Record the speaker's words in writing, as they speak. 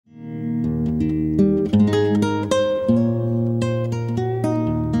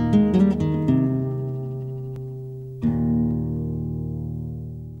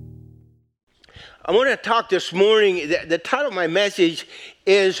to talk this morning. The title of my message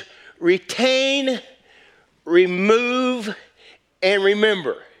is Retain, Remove, and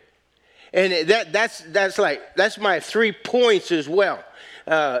Remember. And that's my 3 points as well.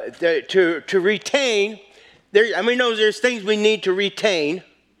 To retain, there's things we need to retain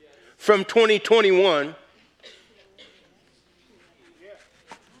from 2021.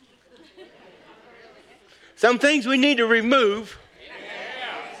 Some things we need to remove.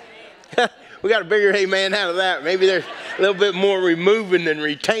 We got a bigger amen out of that. Maybe there's a little bit more removing than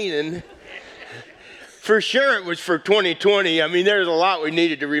retaining. For sure it was for 2020. There's a lot we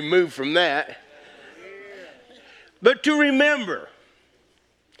needed to remove from that. But to remember,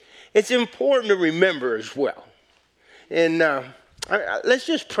 it's important to remember as well. And let's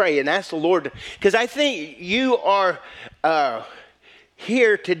just pray and ask the Lord, because I think you are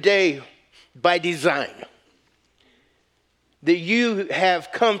here today by design. That you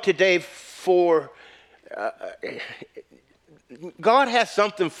have come today for, God has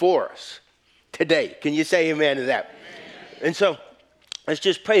something for us today. Can you say amen to that? Amen. And so let's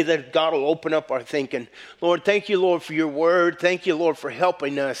just pray that God will open up our thinking. Lord, thank you, Lord, for your word. Thank you, Lord, for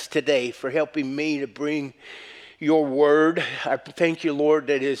helping us today, for helping me to bring your word. I thank you, Lord,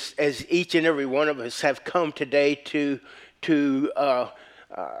 that as each and every one of us have come today to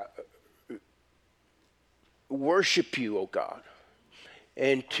worship you, oh God,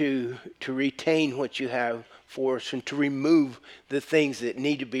 and to retain what you have for us, and to remove the things that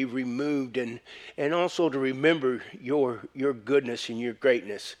need to be removed, and also to remember your goodness and your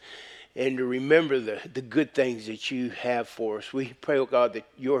greatness, and to remember the good things that you have for us. We pray, oh God, that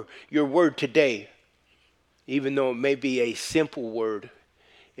your word today, even though it may be a simple word,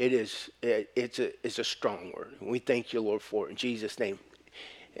 it's a strong word. And we thank you, Lord, for it. In Jesus' name,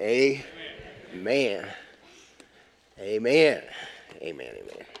 amen. Amen. Amen. Amen.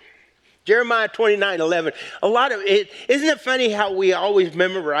 Amen. Jeremiah 29:11. A lot of it. Isn't it funny how we always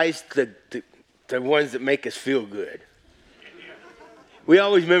memorize the ones that make us feel good? We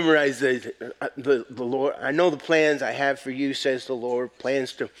always memorize the Lord. I know the plans I have for you, says the Lord.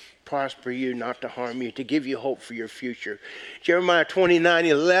 Plans to prosper you, not to harm you, to give you hope for your future. Jeremiah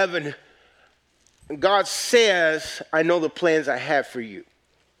 29:11. God says, I know the plans I have for you.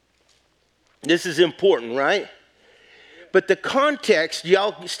 This is important, right? But the context,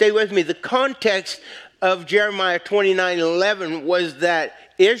 y'all stay with me, the context of Jeremiah 29:11 was that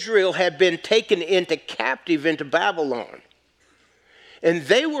Israel had been taken into captive into Babylon. And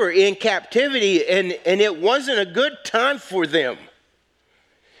they were in captivity, and it wasn't a good time for them.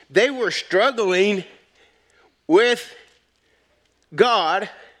 They were struggling with God.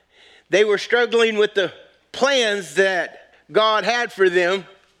 They were struggling with the plans that God had for them.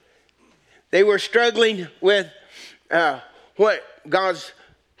 They were struggling with what God's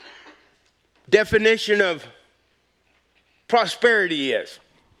definition of prosperity is.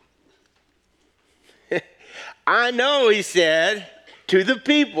 I know, he said to the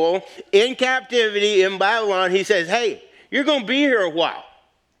people in captivity in Babylon, he says, hey, you're going to be here a while.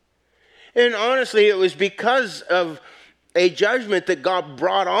 And honestly, it was because of a judgment that God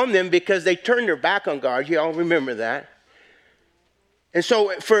brought on them because they turned their back on God. You all remember that. And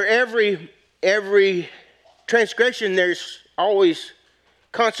so for every transgression, there's always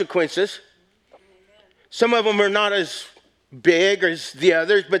consequences. Some of them are not as big as the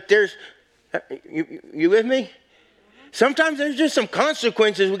others, but there's, you with me? Sometimes there's just some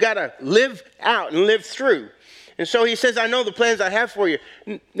consequences we got to live out and live through. And so he says, I know the plans I have for you.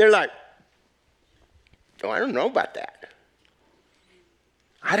 And they're like, oh, I don't know about that.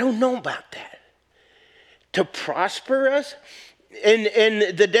 I don't know about that. To prosper us?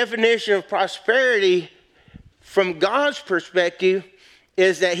 And the definition of prosperity from God's perspective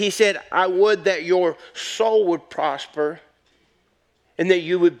is that he said, I would that your soul would prosper and that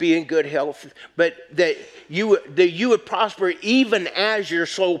you would be in good health, but that you would prosper even as your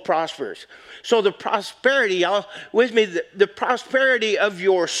soul prospers. So the prosperity, y'all with me, the prosperity of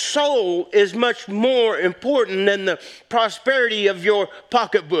your soul is much more important than the prosperity of your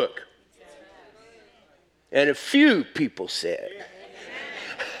pocketbook. And a few people said.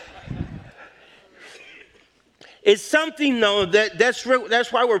 It's something, though, that's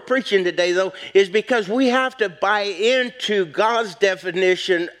why we're preaching today, though, is because we have to buy into God's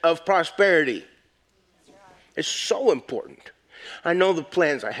definition of prosperity. It's so important. I know the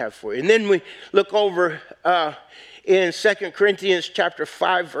plans I have for you. And then we look over in 2 Corinthians chapter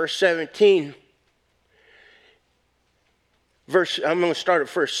 5, verse 17. I'm going to start at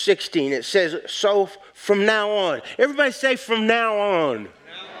verse 16. It says, so from now on. Everybody say from now on.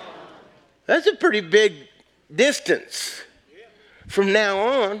 That's a pretty big distance. From now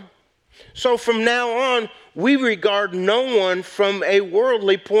on, So from now on, we regard no one from a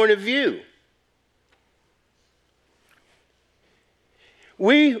worldly point of view.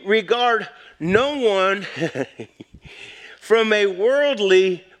 We regard no one from a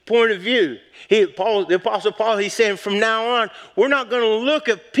worldly point of view. The Apostle Paul, he's saying from now on, we're not going to look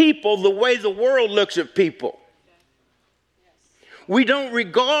at people the way the world looks at people. We don't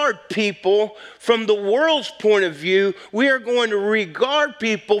regard people from the world's point of view. We are going to regard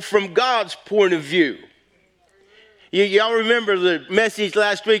people from God's point of view. Y'all remember the message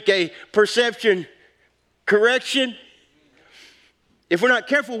last week, a perception correction? If we're not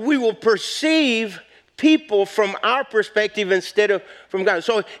careful, we will perceive people from our perspective instead of from God.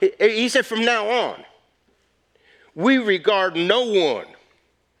 So he said from now on, we regard no one.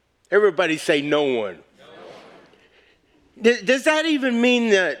 Everybody say no one. Does that even mean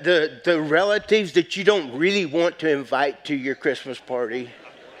the relatives that you don't really want to invite to your Christmas party?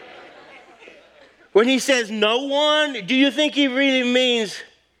 When he says no one, do you think he really means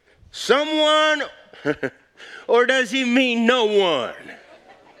someone? Or does he mean no one?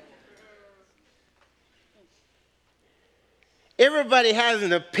 Everybody has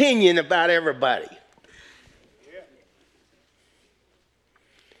an opinion about everybody.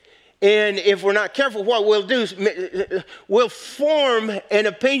 And if we're not careful, what we'll do is we'll form an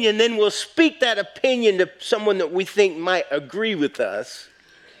opinion, then we'll speak that opinion to someone that we think might agree with us.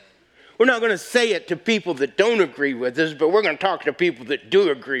 We're not going to say it to people that don't agree with us, but we're going to talk to people that do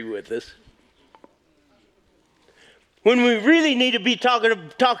agree with us. When we really need to be talking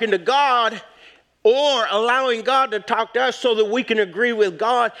to God, or allowing God to talk to us so that we can agree with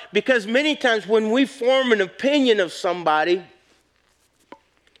God, because many times when we form an opinion of somebody,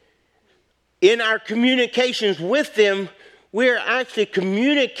 in our communications with them, we're actually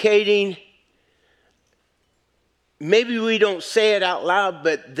communicating, maybe we don't say it out loud,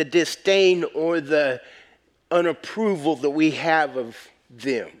 but the disdain or the unapproval that we have of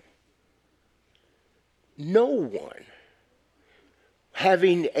them. No one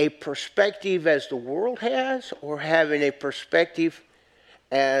having a perspective as the world has, or having a perspective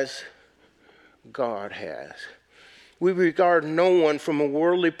as God has. We regard no one from a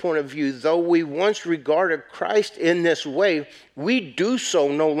worldly point of view. Though we once regarded Christ in this way, we do so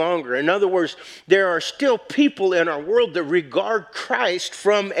no longer. In other words, there are still people in our world that regard Christ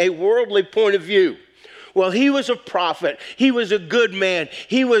from a worldly point of view. Well, he was a prophet. He was a good man.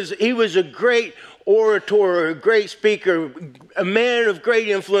 He was a great orator, a great speaker, a man of great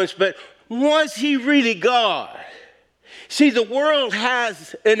influence. But was he really God? See, the world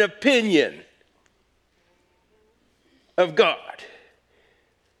has an opinion of God.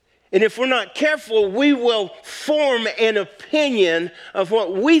 And if we're not careful, we will form an opinion of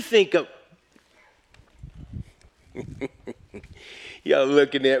what we think of. Y'all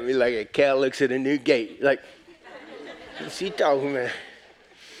looking at me like a cow looks at a new gate. Like, what's he talking about?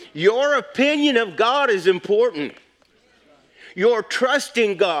 Your opinion of God is important. Your trust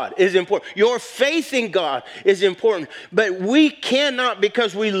in God is important. Your faith in God is important. But we cannot,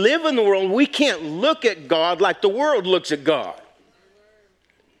 because we live in the world, we can't look at God like the world looks at God.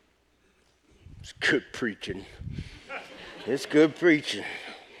 It's good preaching. It's good preaching.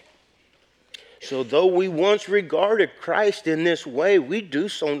 So though we once regarded Christ in this way, we do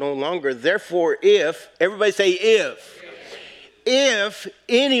so no longer. Therefore, everybody say if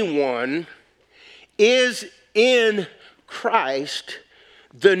anyone is in Christ,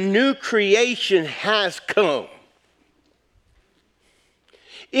 the new creation has come.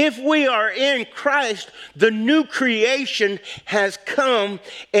 If we are in Christ, the new creation has come,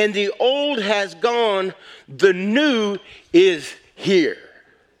 and the old has gone, the new is here.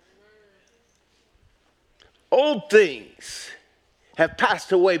 Old things have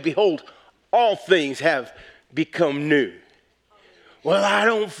passed away. Behold, all things have become new. Well, I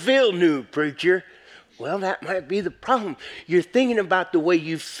don't feel new, preacher. Well, that might be the problem. You're thinking about the way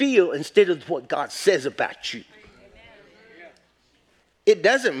you feel instead of what God says about you. It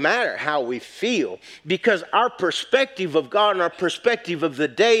doesn't matter how we feel, because our perspective of God and our perspective of the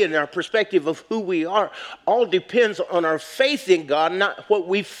day and our perspective of who we are all depends on our faith in God, not what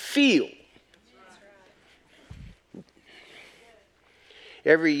we feel.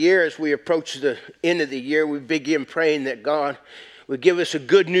 Every year as we approach the end of the year, we begin praying that God would give us a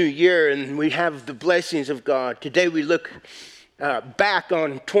good new year and we have the blessings of God. Today we look back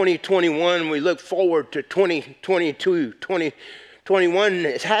on 2021. We look forward to 2022. 2021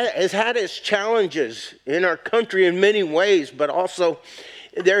 has had its challenges in our country in many ways, but also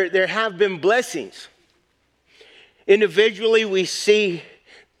there have been blessings. Individually, we see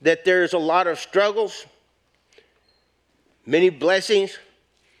that there's a lot of struggles, many blessings.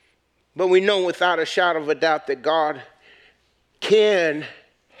 But we know without a shadow of a doubt that God can,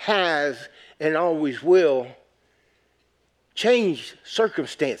 has, and always will change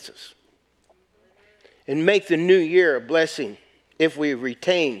circumstances and make the new year a blessing if we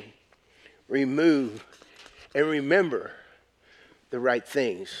retain, remove, and remember the right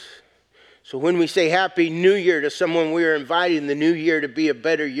things. So when we say Happy New Year to someone, we are inviting the new year to be a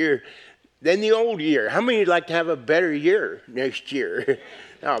better year than the old year. How many would like to have a better year next year?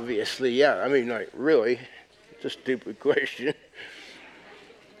 Obviously, yeah. I mean, like, really? It's a stupid question.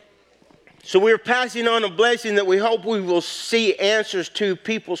 So we're passing on a blessing that we hope we will see answers to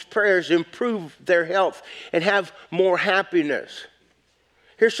people's prayers, improve their health, and have more happiness.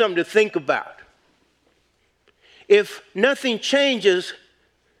 Here's something to think about. If nothing changes,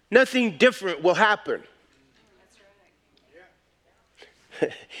 nothing different will happen. That's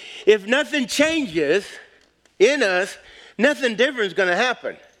right. If nothing changes in us, nothing different is going to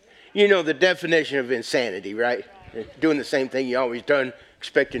happen. You know the definition of insanity, right? Doing the same thing you always done,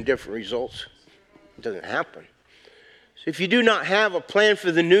 expecting different results. It doesn't happen. So if you do not have a plan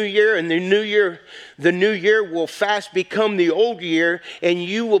for the new year, and the new year will fast become the old year, and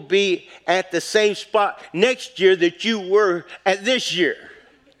you will be at the same spot next year that you were at this year.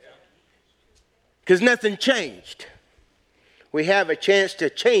 Because nothing changed. We have a chance to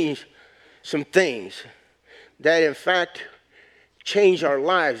change some things that in fact change our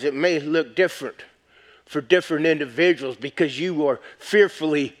lives. It may look different for different individuals because you are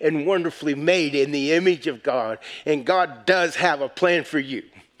fearfully and wonderfully made in the image of God. And God does have a plan for you.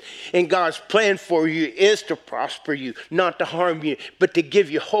 And God's plan for you is to prosper you, not to harm you, but to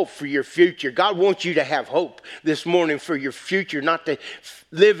give you hope for your future. God wants you to have hope this morning for your future, not to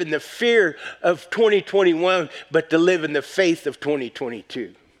live in the fear of 2021, but to live in the faith of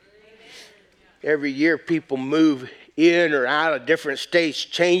 2022. Every year people move in or out of different states,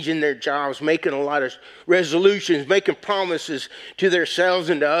 changing their jobs, making a lot of resolutions, making promises to themselves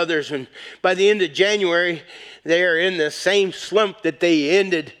and to others. And by the end of January, they are in the same slump that they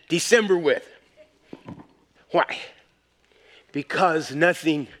ended December with. Why? Because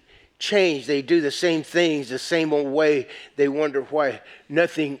nothing changed. They do the same things the same old way. They wonder why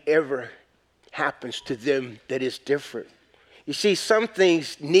nothing ever happens to them that is different. You see, some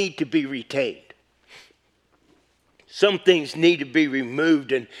things need to be retained. Some things need to be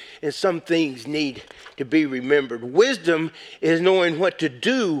removed, and some things need to be remembered. Wisdom is knowing what to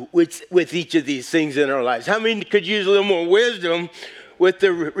do with each of these things in our lives. How many could use a little more wisdom with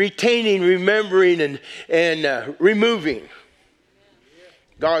the retaining, remembering, and removing?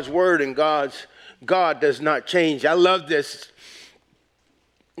 God's word and God does not change. I love this.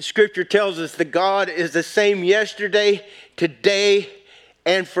 Scripture tells us that God is the same yesterday, today,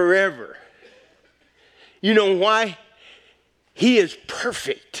 and forever. You know why? He is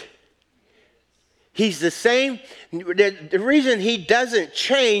perfect. He's the same. The reason he doesn't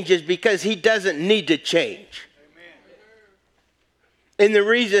change is because he doesn't need to change. Amen. And the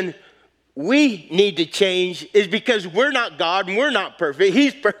reason we need to change is because we're not God and we're not perfect.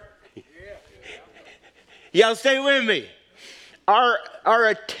 He's perfect. Y'all stay with me. Our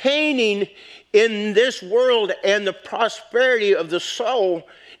attaining in this world and the prosperity of the soul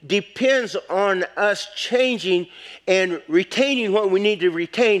depends on us changing and retaining what we need to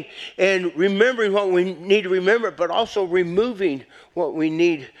retain and remembering what we need to remember, but also removing what we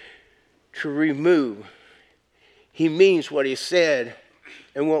need to remove. He means what he said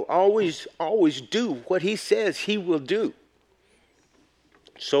and will always do what he says he will do.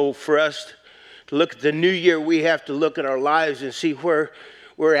 So for us to look at the new year, we have to look at our lives and see where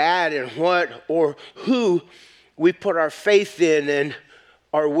we're at and what or who we put our faith in and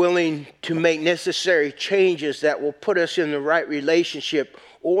are willing to make necessary changes that will put us in the right relationship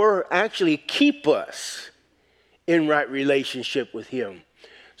or actually keep us in right relationship with him.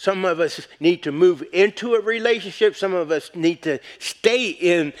 Some of us need to move into a relationship. Some of us need to stay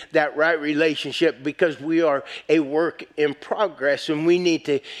in that right relationship because we are a work in progress and we need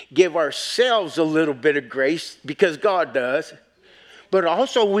to give ourselves a little bit of grace because God does. But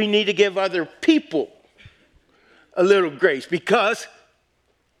also we need to give other people a little grace because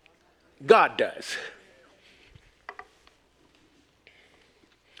God does.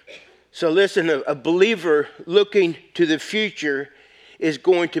 So listen, a believer looking to the future is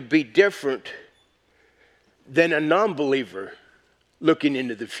going to be different than a non-believer looking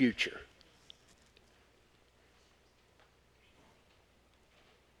into the future.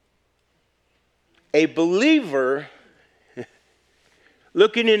 A believer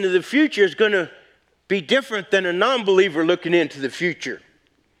looking into the future is going to be different than a non-believer looking into the future.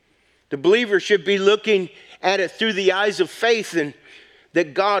 The believer should be looking at it through the eyes of faith, and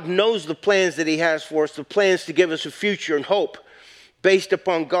that God knows the plans that he has for us, the plans to give us a future and hope based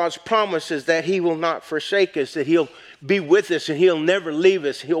upon God's promises that he will not forsake us, that he'll be with us and he'll never leave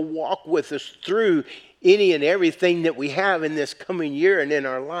us. He'll walk with us through any and everything that we have in this coming year and in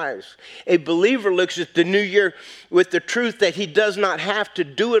our lives. A believer looks at the new year with the truth that he does not have to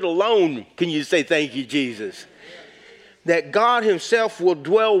do it alone. Can you say thank you, Jesus? That God himself will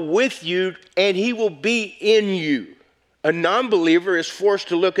dwell with you and he will be in you. A non-believer is forced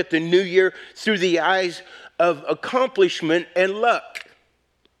to look at the new year through the eyes of accomplishment and luck.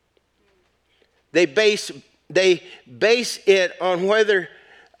 They base it on whether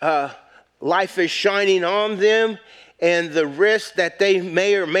life is shining on them and the risk that they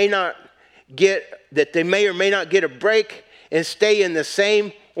may or may not get a break and stay in the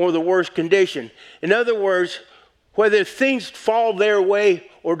same or the worst condition. In other words, whether things fall their way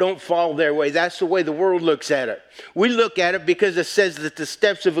or don't fall their way. That's the way the world looks at it. We look at it because it says that the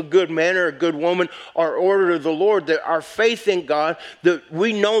steps of a good man or a good woman are ordered of the Lord, that our faith in God, that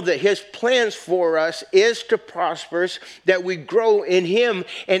we know that his plans for us is to prosper us, that we grow in him.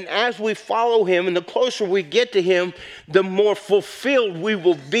 And as we follow him and the closer we get to him, the more fulfilled we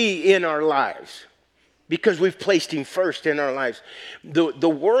will be in our lives. Because we've placed him first in our lives. The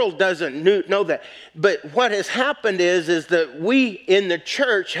world doesn't know that. But what has happened is that we in the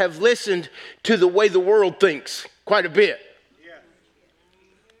church have listened to the way the world thinks quite a bit. Yeah.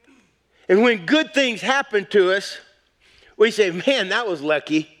 And when good things happen to us, we say, man, that was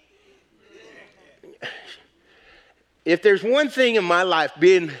lucky. If there's one thing in my life,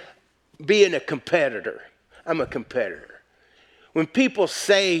 being a competitor, I'm a competitor. When people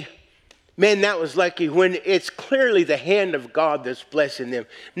say, man, that was lucky, when it's clearly the hand of God that's blessing them,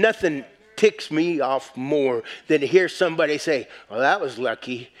 nothing ticks me off more than to hear somebody say, well, that was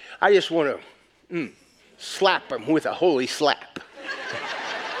lucky. I just want to slap them with a holy slap.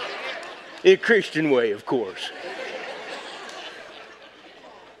 In a Christian way, of course.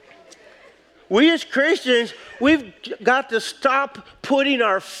 We as Christians, we've got to stop putting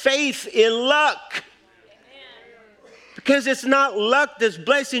our faith in luck. Because it's not luck that's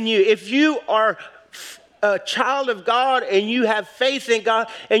blessing you. If you are a child of God and you have faith in God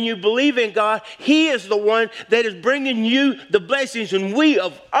and you believe in God, he is the one that is bringing you the blessings. And we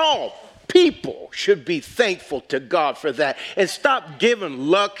of all people should be thankful to God for that. And stop giving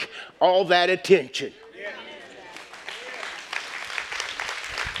luck all that attention.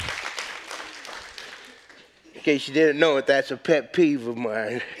 In case you didn't know it, that's a pet peeve of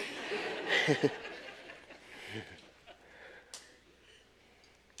mine.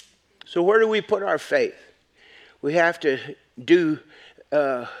 So where do we put our faith? We have to do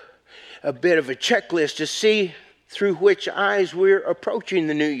a bit of a checklist to see through which eyes we're approaching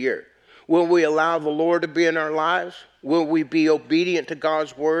the new year. Will we allow the Lord to be in our lives? Will we be obedient to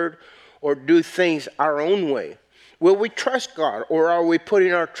God's word or do things our own way? Will we trust God or are we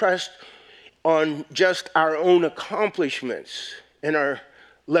putting our trust on just our own accomplishments and our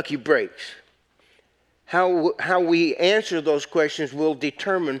lucky breaks? How we answer those questions will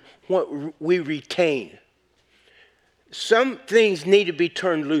determine what we retain. Some things need to be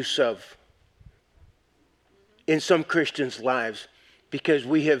turned loose of in some Christians' lives because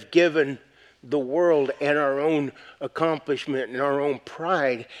we have given the world and our own accomplishment and our own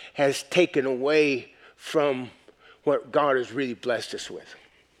pride has taken away from what God has really blessed us with.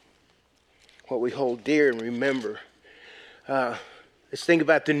 What we hold dear and remember. Let's think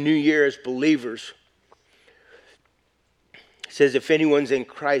about the new year as believers. It says, if anyone's in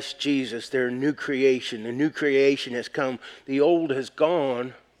Christ Jesus, they're a new creation. The new creation has come. The old has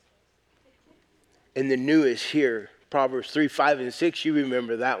gone, and the new is here. Proverbs 3, 5, and 6, you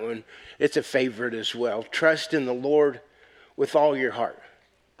remember that one. It's a favorite as well. Trust in the Lord with all your heart.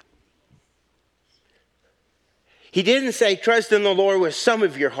 He didn't say trust in the Lord with some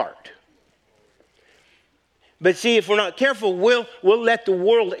of your heart. But see, if we're not careful, we'll let the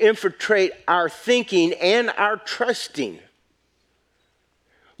world infiltrate our thinking and our trusting.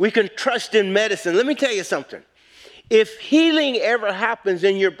 We can trust in medicine. Let me tell you something. If healing ever happens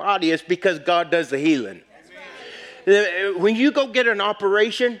in your body, it's because God does the healing. When you go get an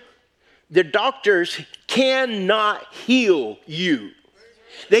operation, the doctors cannot heal you.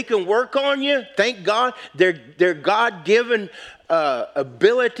 They can work on you, thank God. They're God-given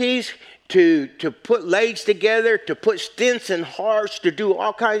abilities to put legs together, to put stents in hearts, to do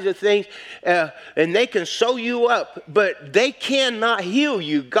all kinds of things. And they can sew you up, but they cannot heal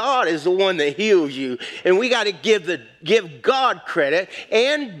you. God is the one that heals you. And we got to give God credit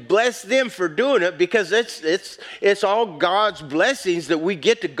and bless them for doing it, because it's all God's blessings that we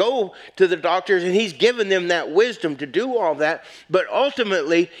get to go to the doctors, and he's given them that wisdom to do all that. But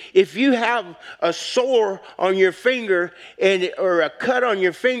ultimately, if you have a sore on your finger or a cut on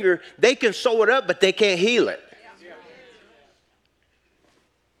your finger, they can sew it up, but they can't heal it.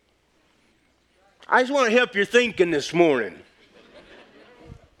 I just want to help your thinking this morning.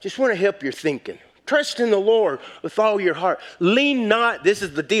 Just want to help your thinking. Trust in the Lord with all your heart. Lean not, this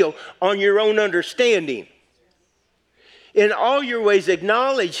is the deal, on your own understanding. In all your ways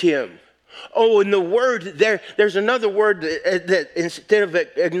acknowledge him. Oh, and the word, there's another word that instead of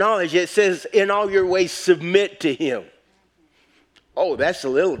acknowledge, it says, in all your ways submit to him. Oh, that's a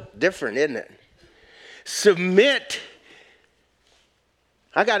little different, isn't it? Submit.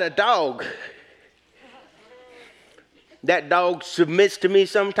 I got a dog. That dog submits to me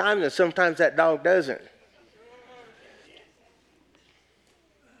sometimes, and sometimes that dog doesn't.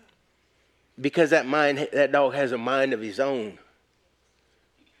 Because that dog has a mind of his own.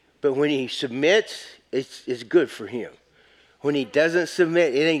 But when he submits, it's good for him. When he doesn't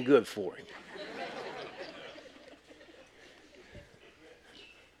submit, it ain't good for him.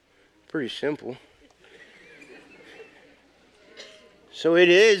 Pretty simple. So it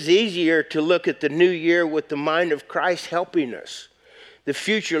is easier to look at the new year with the mind of Christ helping us. The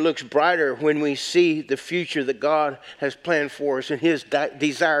future looks brighter when we see the future that God has planned for us, and his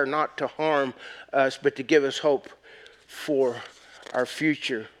desire not to harm us, but to give us hope for our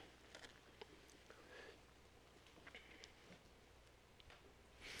future.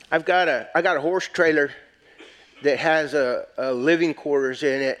 I got a horse trailer that has a living quarters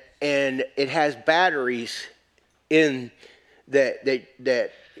in it, and it has batteries in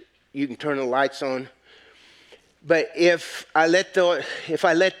that you can turn the lights on. But if I let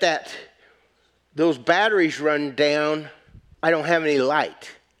those batteries run down, I don't have any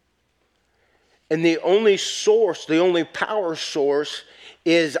light. And the only power source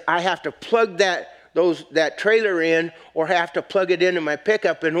is I have to plug that trailer in, or have to plug it into my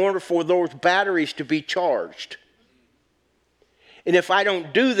pickup in order for those batteries to be charged. And if I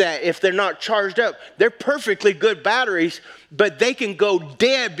don't do that, if they're not charged up, they're perfectly good batteries, but they can go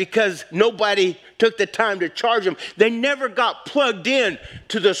dead because nobody took the time to charge them. They never got plugged in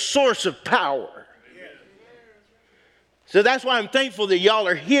to the source of power. So that's why I'm thankful that y'all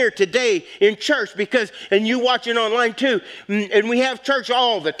are here today in church, and you watching online too, and we have church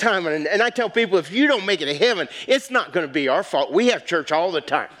all the time. And I tell people, if you don't make it to heaven, it's not going to be our fault. We have church all the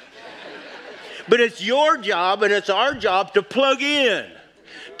time. But it's your job and it's our job to plug in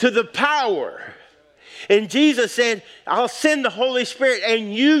to the power. And Jesus said, I'll send the Holy Spirit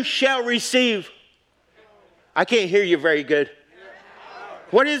and you shall receive. I can't hear you very good.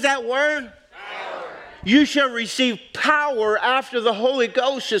 What is that word? Power. You shall receive power after the Holy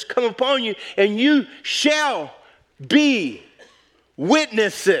Ghost has come upon you, and you shall be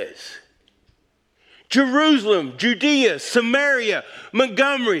witnesses. Jerusalem, Judea, Samaria,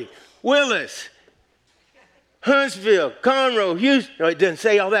 Montgomery, Willis, Huntsville, Conroe, Houston. No, it didn't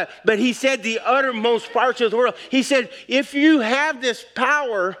say all that. But he said the uttermost parts of the world. He said, if you have this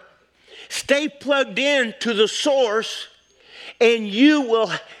power, stay plugged in to the source, and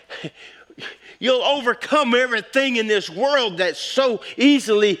you'll overcome everything in this world that so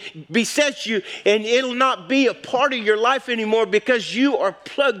easily besets you, and it'll not be a part of your life anymore because you are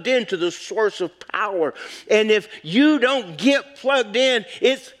plugged into the source of power. And if you don't get plugged in,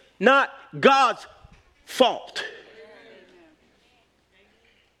 it's not God's fault.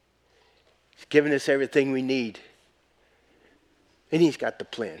 He's given us everything we need, and he's got the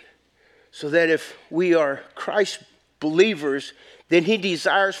plan. So that if we are Christ believers, then he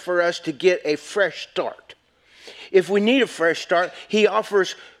desires for us to get a fresh start. If we need a fresh start, he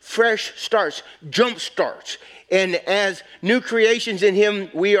offers fresh starts, jump starts. And as new creations in him,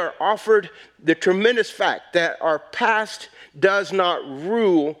 we are offered the tremendous fact that our past does not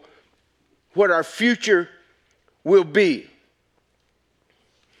rule what our future will be.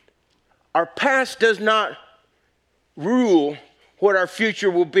 Our past does not rule what our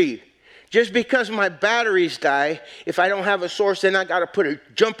future will be. Just because my batteries die, if I don't have a source, then I got to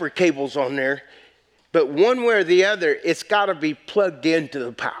put jumper cables on there. But one way or the other, it's got to be plugged into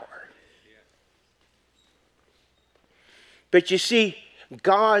the power. But you see,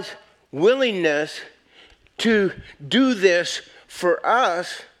 God's willingness to do this for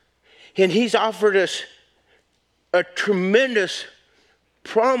us, and he's offered us a tremendous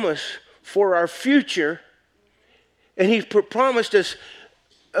promise for our future, and He's promised us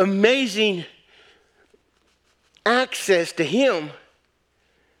amazing access to Him,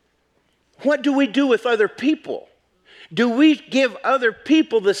 what do we do with other people? Do we give other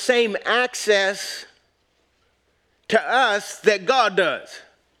people the same access to us that God does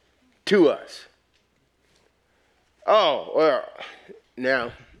to us? Oh, well,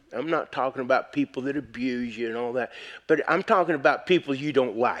 now, I'm not talking about people that abuse you and all that, but I'm talking about people you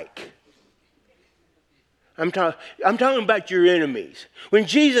don't like. I'm talking about your enemies. When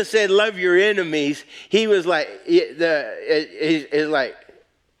Jesus said, love your enemies, He was like, it's like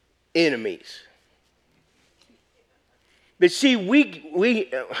enemies. But see,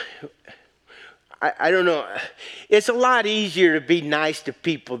 I don't know. It's a lot easier to be nice to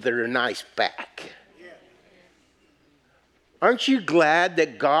people that are nice back. Aren't you glad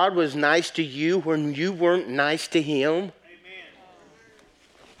that God was nice to you when you weren't nice to Him?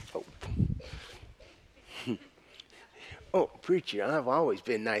 Oh. Oh, preacher, I've always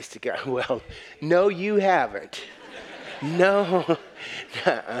been nice to God. Well, no, you haven't. No.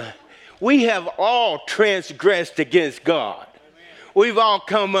 We have all transgressed against God. We've all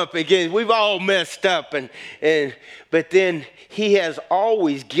come up against, we've all messed up, but then He has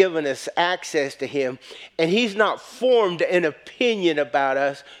always given us access to Him, and He's not formed an opinion about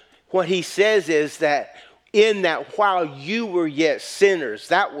us. What He says is that in that while you were yet sinners,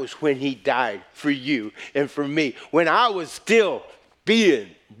 that was when He died for you and for me. When I was still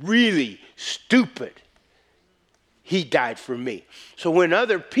being really stupid, He died for me. So when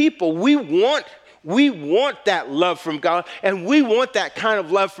other people, we want that love from God, and we want that kind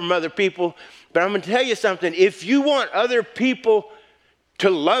of love from other people. But I'm going to tell you something. If you want other people to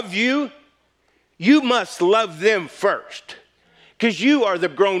love you, you must love them first, because you are the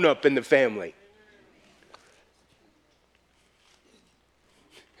grown-up in the family.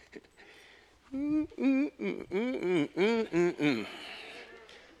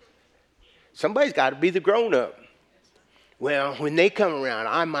 Somebody's got to be the grown-up. Well, when they come around,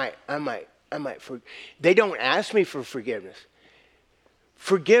 I might. They don't ask me for forgiveness.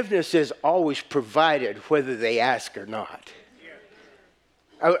 Forgiveness is always provided whether they ask or not.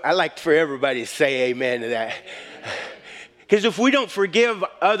 I like for everybody to say amen to that. Because if we don't forgive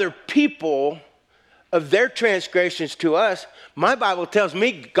other people of their transgressions to us, my Bible tells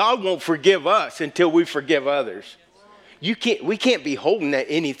me God won't forgive us until we forgive others. We can't be holding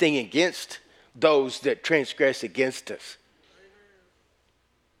anything against those that transgress against us.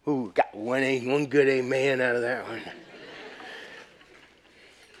 Ooh, got one good amen out of that one.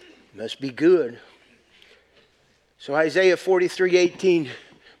 Must be good. So Isaiah 43:18,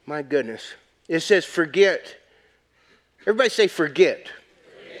 my goodness. It says forget. Everybody say forget.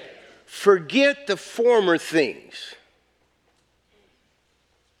 Forget the former things.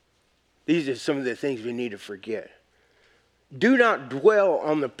 These are some of the things we need to forget. Do not dwell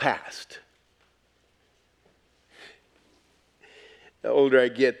on the past. The older I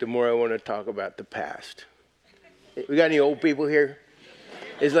get, the more I want to talk about the past. We got any old people here?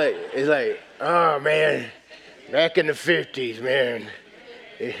 It's like, oh man, back in the 50s, man,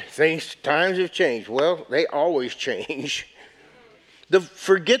 times have changed. Well, they always change.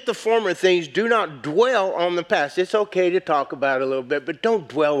 Forget the former things. Do not dwell on the past. It's okay to talk about it a little bit, but don't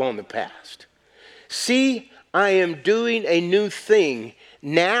dwell on the past. See, I am doing a new thing.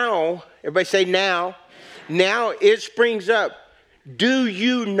 Now, everybody say now. Now it springs up. Do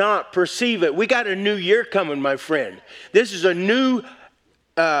you not perceive it? We got a new year coming, my friend. This is a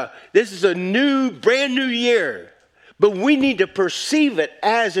brand new year. But we need to perceive it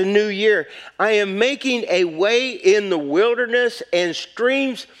as a new year. I am making a way in the wilderness and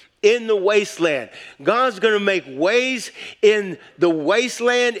streams in the wasteland. God's going to make ways in the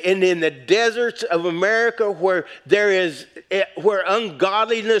wasteland and in the deserts of America where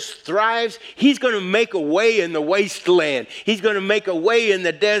ungodliness thrives. He's going to make a way in the wasteland. He's going to make a way in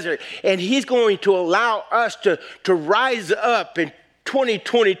the desert. And He's going to allow us to rise up in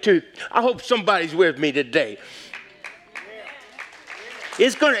 2022. I hope somebody's with me today.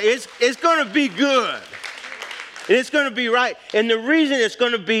 It's going to be good. And it's going to be right. And the reason it's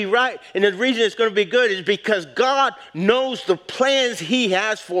going to be right and the reason it's going to be good is because God knows the plans He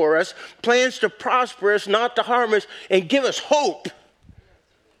has for us, plans to prosper us, not to harm us, and give us hope.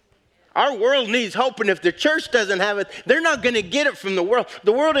 Our world needs hope, and if the church doesn't have it, they're not going to get it from the world.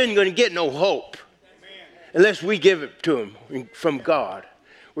 The world isn't going to get no hope unless we give it to them from God.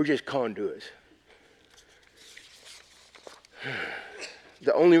 We're just conduits.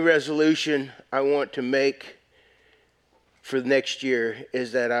 The only resolution I want to make for next year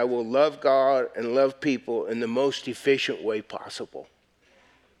is that I will love God and love people in the most efficient way possible.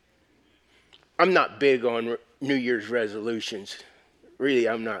 I'm not big on New Year's resolutions. Really,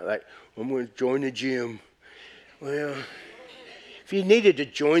 I'm not. Like, I'm going to join the gym. Well, if you needed to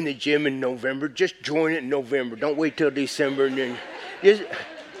join the gym in November, just join it in November. Don't wait till December and then just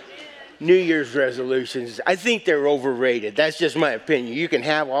New Year's resolutions. I think they're overrated. That's just my opinion. You can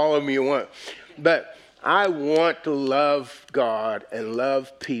have all of them you want. But I want to love God and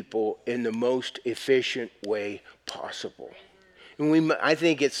love people in the most efficient way possible. And I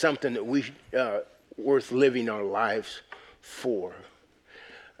think it's something that we worth living our lives for.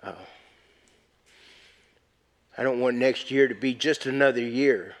 I don't want next year to be just another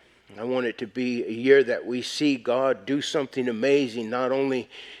year. I want it to be a year that we see God do something amazing, not only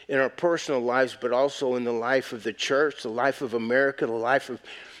in our personal lives, but also in the life of the church, the life of America, the life of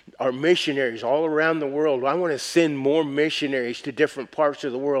our missionaries all around the world. I want to send more missionaries to different parts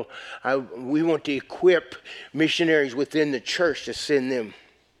of the world. We want to equip missionaries within the church to send them.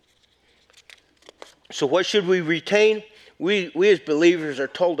 So what should we retain? We as believers are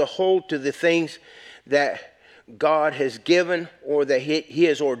told to hold to the things that God has given or that he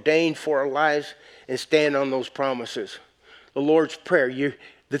has ordained for our lives and stand on those promises. The Lord's Prayer.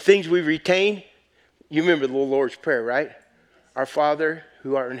 The things we retain, you remember the Lord's Prayer, right? Our Father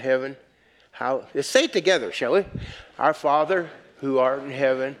who art in heaven. Let's say it together, shall we? Our Father who art in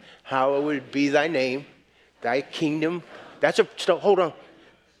heaven, hallowed be thy name. Thy kingdom. Hold on.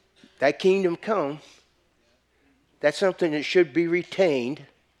 Thy kingdom come. That's something that should be retained.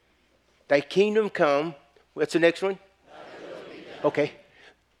 Thy kingdom come. What's the next one? Okay.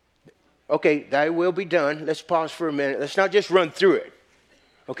 Okay, thy will be done. Let's pause for a minute. Let's not just run through it.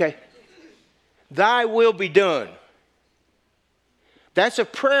 Okay? Thy will be done. That's a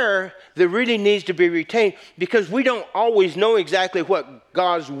prayer that really needs to be retained because we don't always know exactly what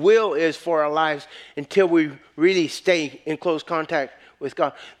God's will is for our lives until we really stay in close contact with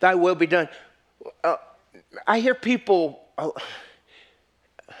God. Thy will be done. I hear people...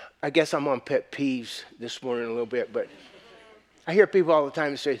 I guess I'm on pet peeves this morning a little bit, but I hear people all the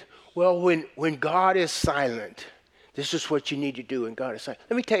time say, well, when God is silent, this is what you need to do when God is silent.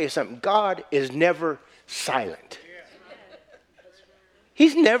 Let me tell you something. God is never silent.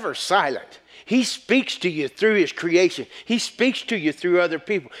 He's never silent. He speaks to you through his creation. He speaks to you through other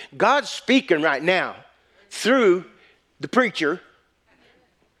people. God's speaking right now through the preacher.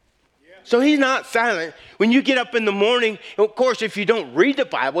 So he's not silent. When you get up in the morning, of course, if you don't read the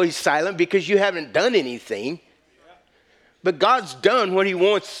Bible, he's silent because you haven't done anything. But God's done what he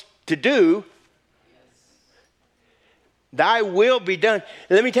wants to do. Thy will be done.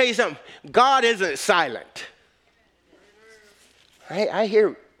 Let me tell you something. God isn't silent. I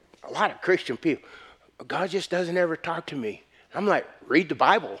hear a lot of Christian people, God just doesn't ever talk to me. I'm like, read the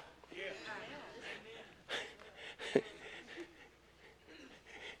Bible.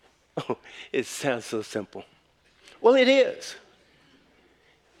 Oh, it sounds so simple. Well, it is.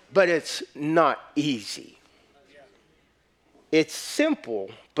 But it's not easy. It's simple,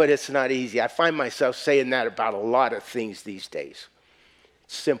 but it's not easy. I find myself saying that about a lot of things these days.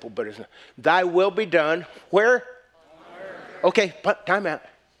 It's simple, but it's not. Thy will be done. Where? On earth. Okay, time out.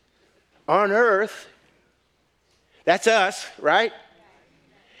 On earth. That's us, right?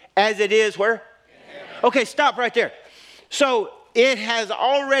 As it is where? Okay, stop right there. So it has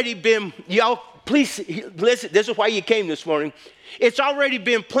already been, y'all, please listen. This is why you came this morning. It's already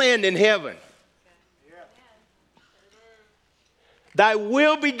been planned in heaven. Thy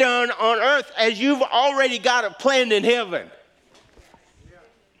will be done on earth as you've already got it planned in heaven.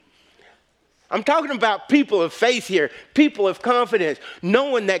 I'm talking about people of faith here, people of confidence,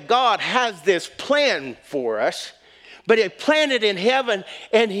 knowing that God has this plan for us, but he planned it in heaven,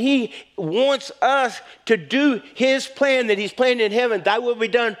 and he wants us to do his plan that he's planned in heaven. Thy will be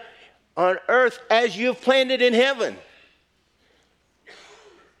done on earth as you've planned it in heaven.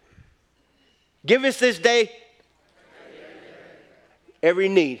 Give us this day every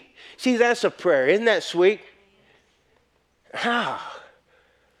need. See, that's a prayer. Isn't that sweet? I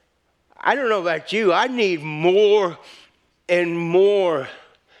don't know about you. I need more and more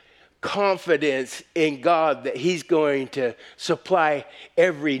confidence in God that he's going to supply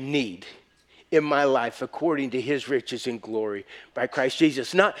every need in my life according to his riches and glory by Christ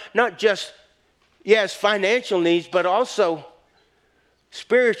Jesus. Not just, yes, financial needs, but also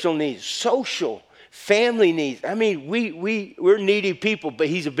spiritual needs, social, family needs. I mean, we're needy people, but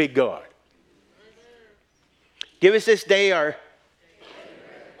he's a big God. Give us this day our...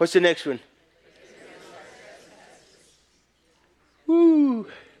 What's the next one? Woo.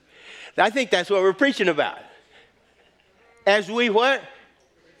 I think that's what we're preaching about. As we what?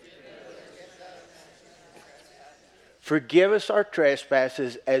 Forgive us our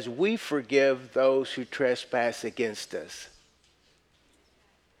trespasses as we forgive those who trespass against us.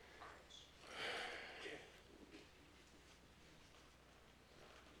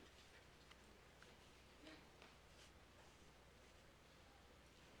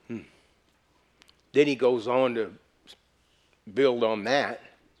 Then he goes on to build on that.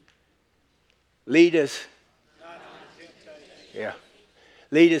 Lead us. Yeah.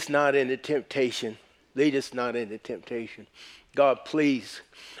 Lead us not into temptation. Lead us not into temptation. God, please.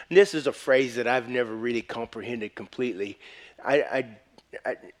 And this is a phrase that I've never really comprehended completely.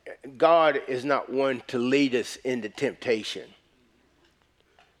 God is not one to lead us into temptation.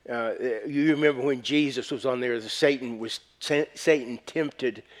 You remember when Jesus was on there, Satan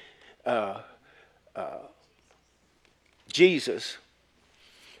tempted Jesus.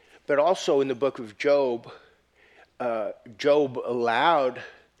 But also in the book of Job, God allowed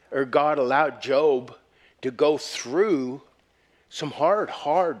Job to go through some hard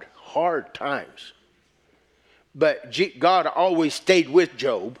times. But God always stayed with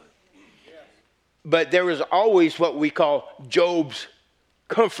Job. But there was always what we call Job's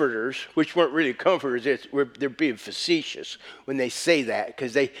comforters, which weren't really comforters. They're being facetious when they say that,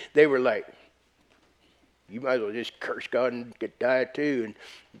 because they were like, you might as well just curse God and get died too.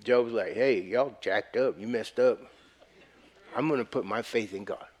 And Job's like, hey, y'all jacked up. You messed up. I'm going to put my faith in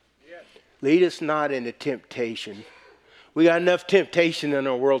God. Yes. Lead us not into temptation. We got enough temptation in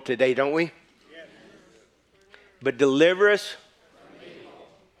our world today, don't we? Yes. But deliver us.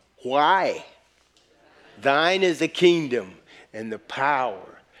 Why? Thine is the kingdom and the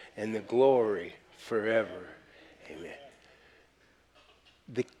power and the glory forever. Amen.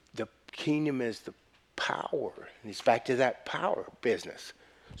 The kingdom is the power. And it's back to that power business.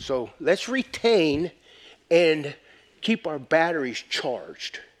 So let's retain and keep our batteries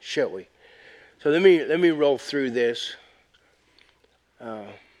charged, shall we? So let me roll through this.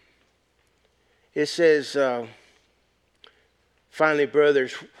 It says, finally,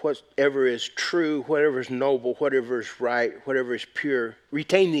 brothers, whatever is true, whatever is noble, whatever is right, whatever is pure,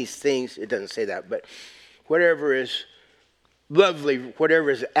 retain these things. It doesn't say that, but whatever is lovely, whatever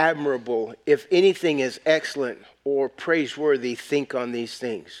is admirable, if anything is excellent or praiseworthy, think on these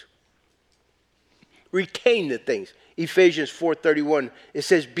things. Retain the things. Ephesians 4:31, it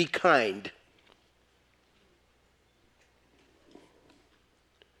says, be kind.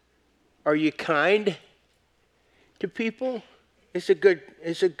 Are you kind to people? It's a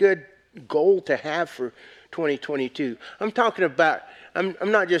good goal to have for 2022. I'm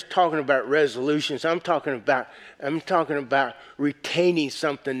not just talking about resolutions. I'm talking about retaining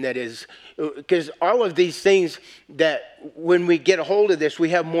something that is, because all of these things that when we get a hold of this,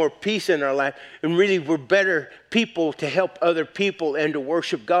 we have more peace in our life, and really we're better people to help other people and to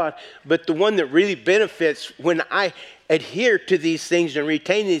worship God. But the one that really benefits when I adhere to these things and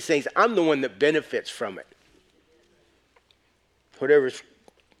retain these things, I'm the one that benefits from it. Whatever's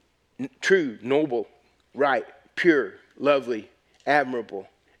true, noble, right, pure, lovely, admirable,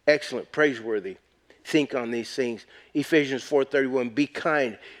 excellent, praiseworthy. Think on these things. Ephesians 4:31, be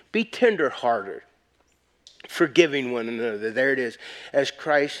kind, be tender-hearted, forgiving one another. There it is. As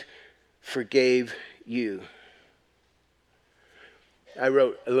Christ forgave you. I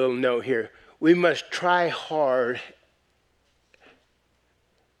wrote a little note here. We must try hard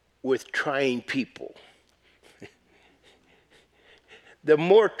with trying people. The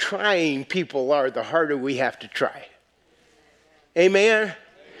more trying people are, the harder we have to try. Amen?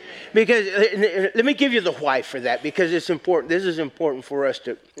 Because let me give you the why for that, because it's important. This is important for us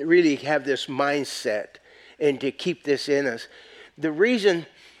to really have this mindset and to keep this in us. The reason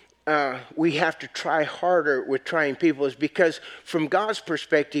we have to try harder with trying people is because from God's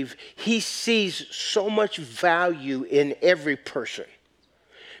perspective, He sees so much value in every person.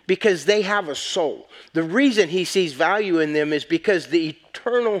 Because they have a soul. The reason He sees value in them is because the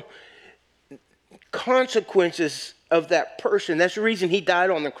eternal consequences of that person, that's the reason He died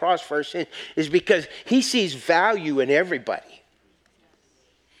on the cross for our sin, is because He sees value in everybody.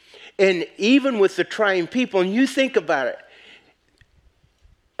 And even with the trying people, and you think about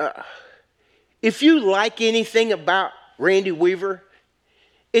it, if you like anything about Randy Weaver,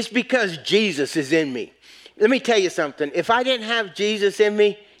 it's because Jesus is in me. Let me tell you something. If I didn't have Jesus in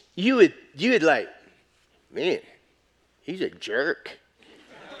me, you would like, man, he's a jerk.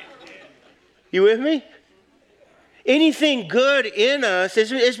 You with me? Anything good in us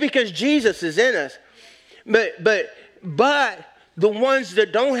is because Jesus is in us. But the ones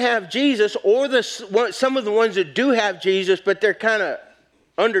that don't have Jesus, or some of the ones that do have Jesus, but they're kind of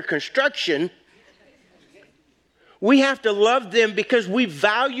under construction, We have to love them because we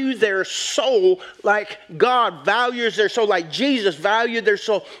value their soul like God values their soul, like Jesus valued their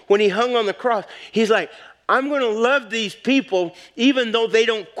soul when he hung on the cross. He's like, I'm going to love these people even though they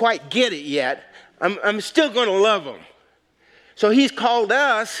don't quite get it yet. I'm still going to love them. So he's called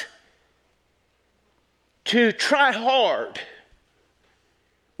us to try hard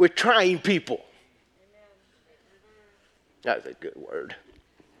with trying people. That's a good word.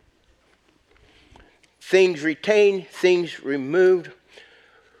 Things retained, things removed.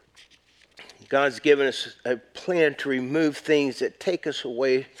 God's given us a plan to remove things that take us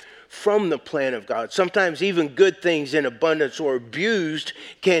away from the plan of God. Sometimes even good things in abundance or abused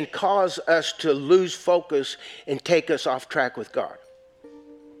can cause us to lose focus and take us off track with God.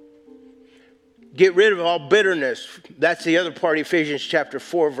 Get rid of all bitterness. That's the other part of Ephesians chapter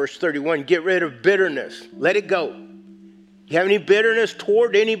 4, verse 31. Get rid of bitterness. Let it go. You have any bitterness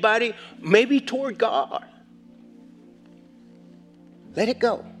toward anybody? Maybe toward God. Let it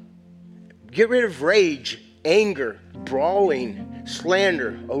go. Get rid of rage, anger, brawling,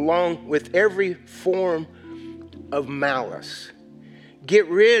 slander, along with every form of malice. Get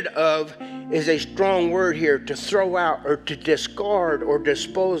rid of is a strong word here, to throw out or to discard or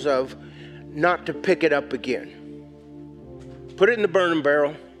dispose of, not to pick it up again. Put it in the burning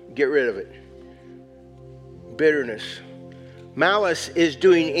barrel, get rid of it. Bitterness. Malice is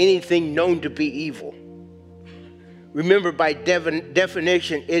doing anything known to be evil. Remember, by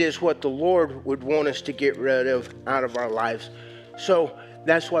definition, it is what the Lord would want us to get rid of out of our lives. So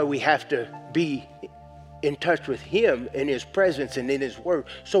that's why we have to be in touch with him in his presence and in his word,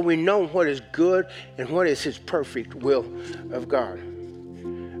 so we know what is good and what is his perfect will of God.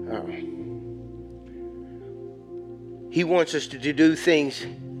 He wants us to do things.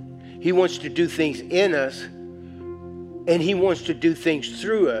 He wants to do things in us, and he wants to do things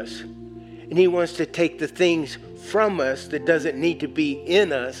through us. And he wants to take the things from us that doesn't need to be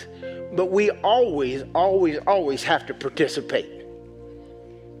in us, but we always have to participate.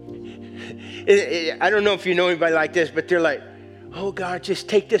 I don't know if you know anybody like this, but they're like, oh God, just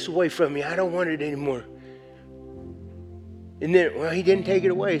take this away from me. I don't want it anymore. And then, well, he didn't take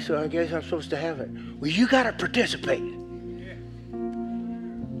it away, so I guess I'm supposed to have it. Well, you got to participate.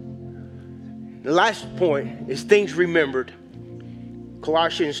 The last point is things remembered.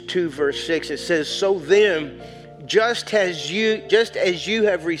 Colossians 2 verse 6, it says, so then, just as you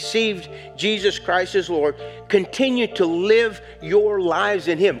have received Jesus Christ as Lord, continue to live your lives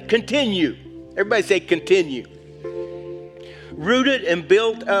in him. Continue. Everybody say continue. Rooted and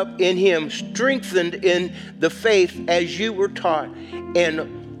built up in him, strengthened in the faith as you were taught,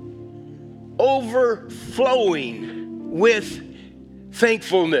 and overflowing with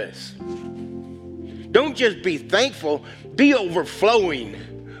thankfulness. Don't just be thankful, be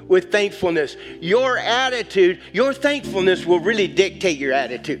overflowing with thankfulness. Your attitude, your thankfulness will really dictate your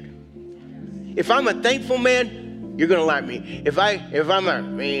attitude. If I'm a thankful man, you're going to like me. If I'm a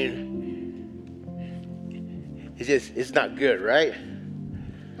man, it's not good, right?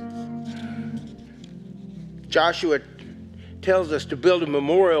 Joshua tells us to build a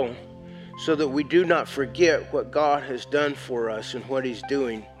memorial so that we do not forget what God has done for us and what he's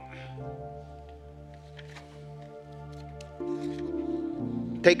doing.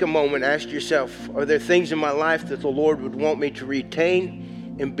 Take a moment, ask yourself, are there things in my life that the Lord would want me to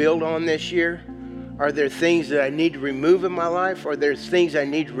retain and build on this year? Are there things that I need to remove in my life? Are there things I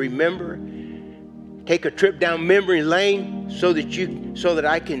need to remember? Take a trip down memory lane so that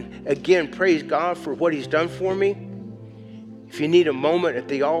I can again praise God for what he's done for me. If you need a moment at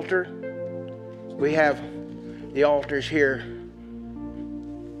the altar, we have the altars here.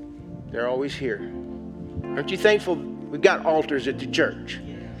 They're always here. Aren't you thankful we've got altars at the church?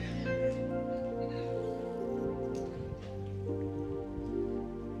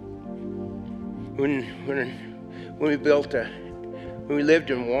 When we lived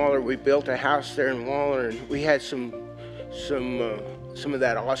in Waller, we built a house there in Waller, and we had some of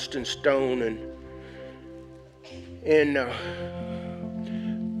that Austin stone, and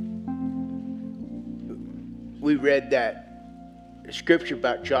we read that scripture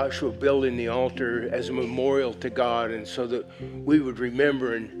about Joshua building the altar as a memorial to God, and so that we would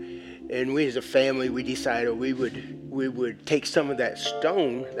remember, and we as a family, we decided we would take some of that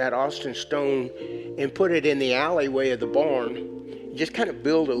stone, that Austin stone, and put it in the alleyway of the barn. Just kind of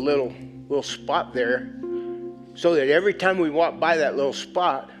build a little spot there, so that every time we walked by that little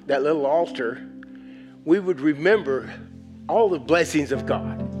spot, that little altar, we would remember all the blessings of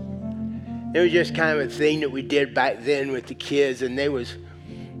God. It was just kind of a thing that we did back then with the kids, and I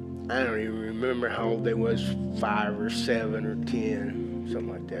don't even remember how old they was, 5 or 7 or 10, something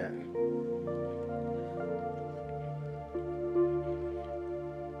like that.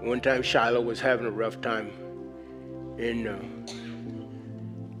 One time Shiloh was having a rough time,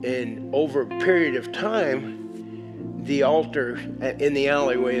 and over a period of time, the altar in the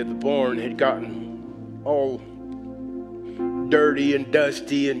alleyway of the barn had gotten all dirty and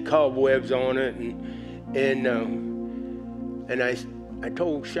dusty and cobwebs on it, and I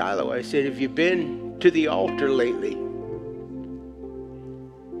told Shiloh, I said, "Have you been to the altar lately?"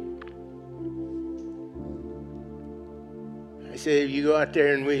 I said, "You go out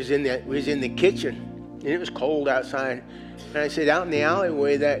there," and we was in the kitchen, and it was cold outside. And I said, "Out in the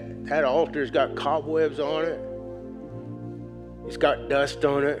alleyway, that altar's got cobwebs on it. It's got dust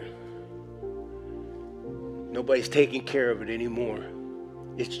on it. Nobody's taking care of it anymore.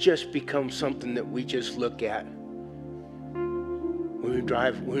 It's just become something that we just look at when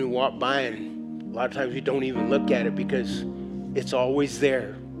we walk by, and a lot of times we don't even look at it because it's always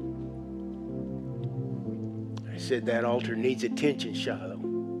there." I said, "That altar needs attention, Shiloh."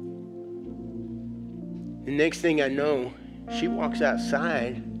 The next thing I know, she walks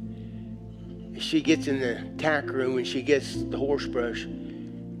outside, and she gets in the tack room, and she gets the horse brush,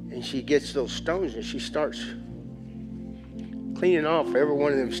 and she gets those stones, and she starts cleaning off every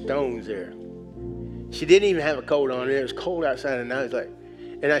one of them stones there. She didn't even have a coat on. It was cold outside, and I was like,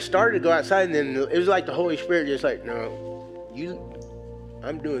 and I started to go outside, and then it was like the Holy Spirit just like, "No,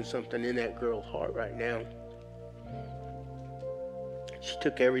 I'm doing something in that girl's heart right now." She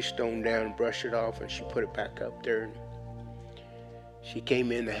took every stone down and brushed it off, and she put it back up there. She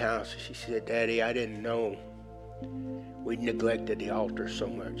came in the house, and she said, "Daddy, I didn't know we neglected the altar so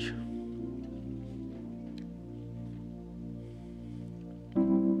much."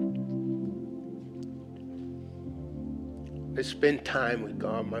 Let's spend time with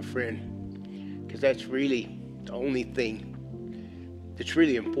God, my friend, because that's really the only thing that's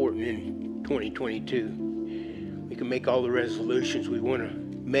really important in 2022. We can make all the resolutions we want to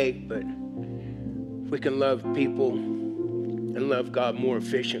make, but if we can love people and love God more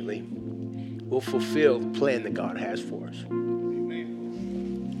efficiently, we'll fulfill the plan that God has for us. Amen.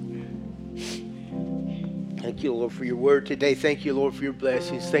 Thank you, Lord, for your word today. Thank you, Lord, for your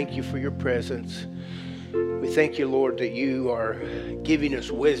blessings. Thank you for your presence. We thank you, Lord, that you are giving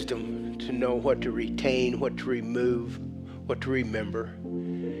us wisdom to know what to retain, what to remove, what to remember.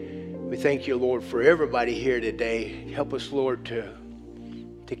 We thank you, Lord, for everybody here today. Help us, Lord, to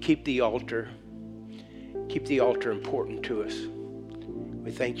keep the altar important to us.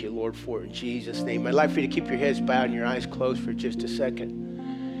 We thank you, Lord, for it in Jesus' name. I'd like for you to keep your heads bowed and your eyes closed for just a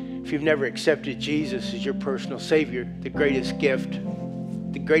second. If you've never accepted Jesus as your personal Savior, the greatest gift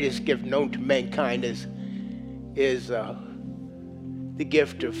known to mankind is the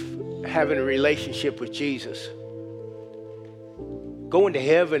gift of having a relationship with Jesus. Going to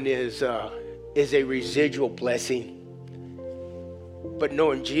heaven is a residual blessing, but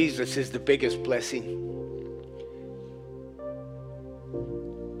knowing Jesus is the biggest blessing.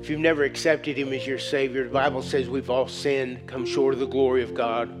 If you've never accepted him as your Savior, the Bible says we've all sinned, come short of the glory of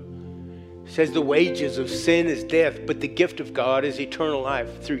God. It says the wages of sin is death, but the gift of God is eternal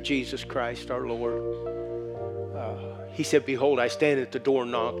life through Jesus Christ our Lord. He said, "Behold, I stand at the door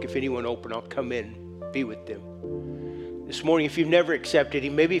and knock. If anyone open, I'll come in, be with them." This morning, if you've never accepted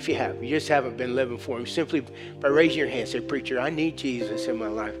him, maybe if you have, you just haven't been living for him, simply by raising your hand, say, "Preacher, I need Jesus in my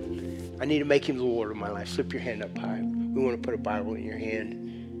life. I need to make him the Lord of my life." Slip your hand up high. We want to put a Bible in your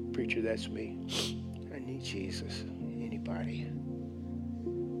hand. "Preacher, that's me. I need Jesus." Anybody?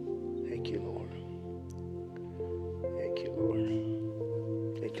 Thank you, Lord. Thank you,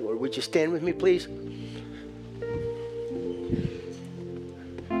 Lord. Thank you, Lord. Would you stand with me, please?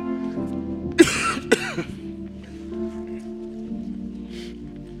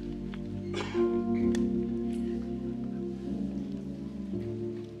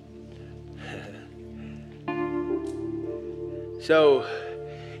 So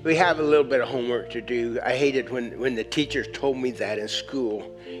we have a little bit of homework to do. I hated when the teachers told me that in school.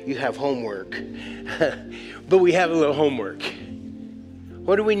 You have homework. But we have a little homework.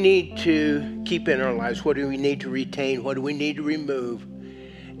 What do we need to keep in our lives? What do we need to retain? What do we need to remove?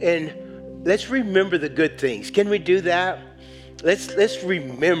 And let's remember the good things. Can we do that? Let's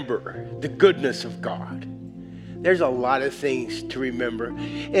remember the goodness of God. There's a lot of things to remember.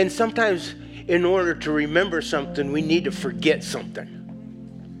 And sometimes in order to remember something, we need to forget something.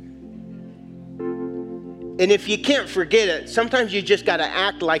 And if you can't forget it, sometimes you just got to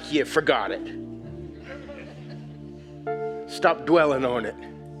act like you forgot it. Stop dwelling on it.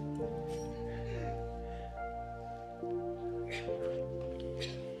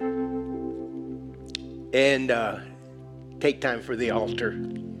 And take time for the altar.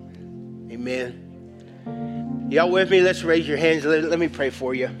 Amen. Y'all with me? Let's raise your hands. Let me pray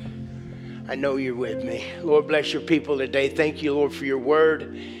for you. I know you're with me. Lord, bless your people today. Thank you, Lord, for your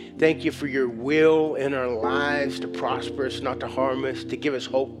word. Thank you for your will in our lives to prosper us, not to harm us, to give us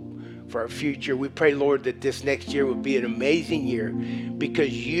hope for our future. We pray, Lord, that this next year will be an amazing year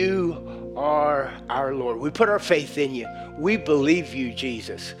because you are our Lord. We put our faith in you. We believe you,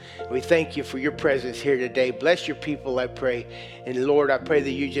 Jesus. We thank you for your presence here today. Bless your people, I pray. And Lord, I pray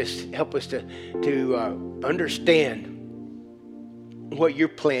that you just help us to understand what your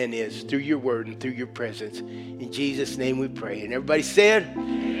plan is through your word and through your presence. In Jesus' name we pray. And everybody said,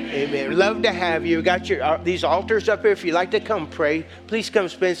 amen. Love to have you. We got these altars up here. If you'd like to come pray, please come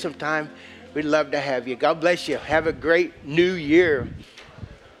spend some time. We'd love to have you. God bless you. Have a great new year.